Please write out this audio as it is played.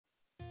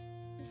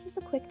This is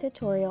a quick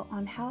tutorial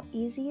on how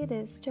easy it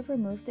is to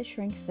remove the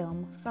shrink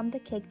film from the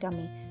cake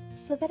dummy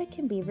so that it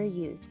can be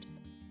reused.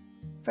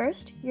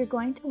 First, you're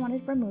going to want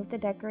to remove the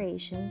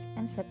decorations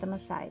and set them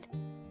aside.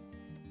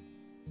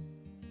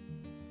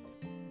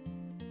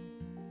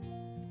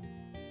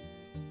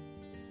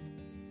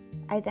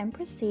 I then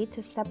proceed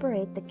to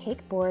separate the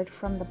cake board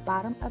from the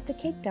bottom of the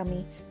cake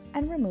dummy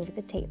and remove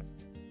the tape.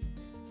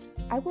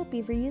 I will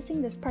be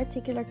reusing this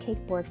particular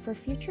cake board for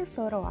future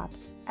photo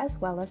ops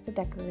as well as the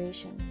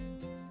decorations.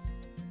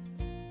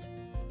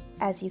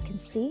 As you can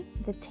see,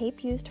 the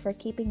tape used for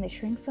keeping the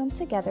shrink film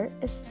together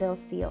is still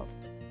sealed.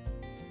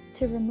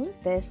 To remove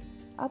this,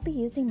 I'll be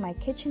using my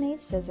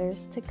KitchenAid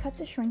scissors to cut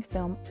the shrink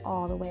film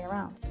all the way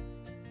around.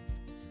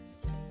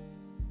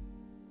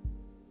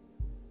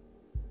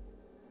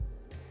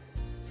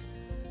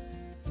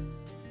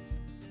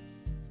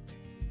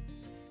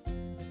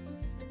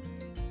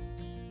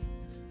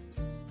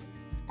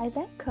 I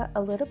then cut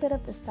a little bit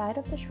of the side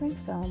of the shrink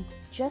film,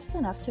 just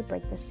enough to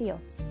break the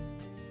seal.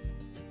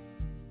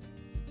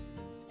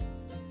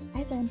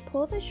 I then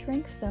pull the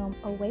shrink film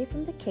away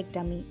from the cake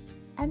dummy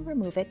and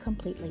remove it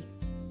completely.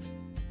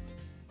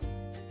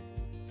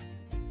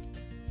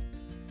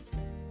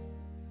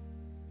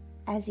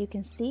 As you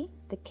can see,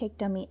 the cake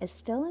dummy is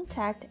still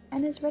intact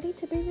and is ready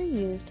to be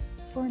reused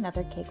for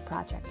another cake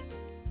project.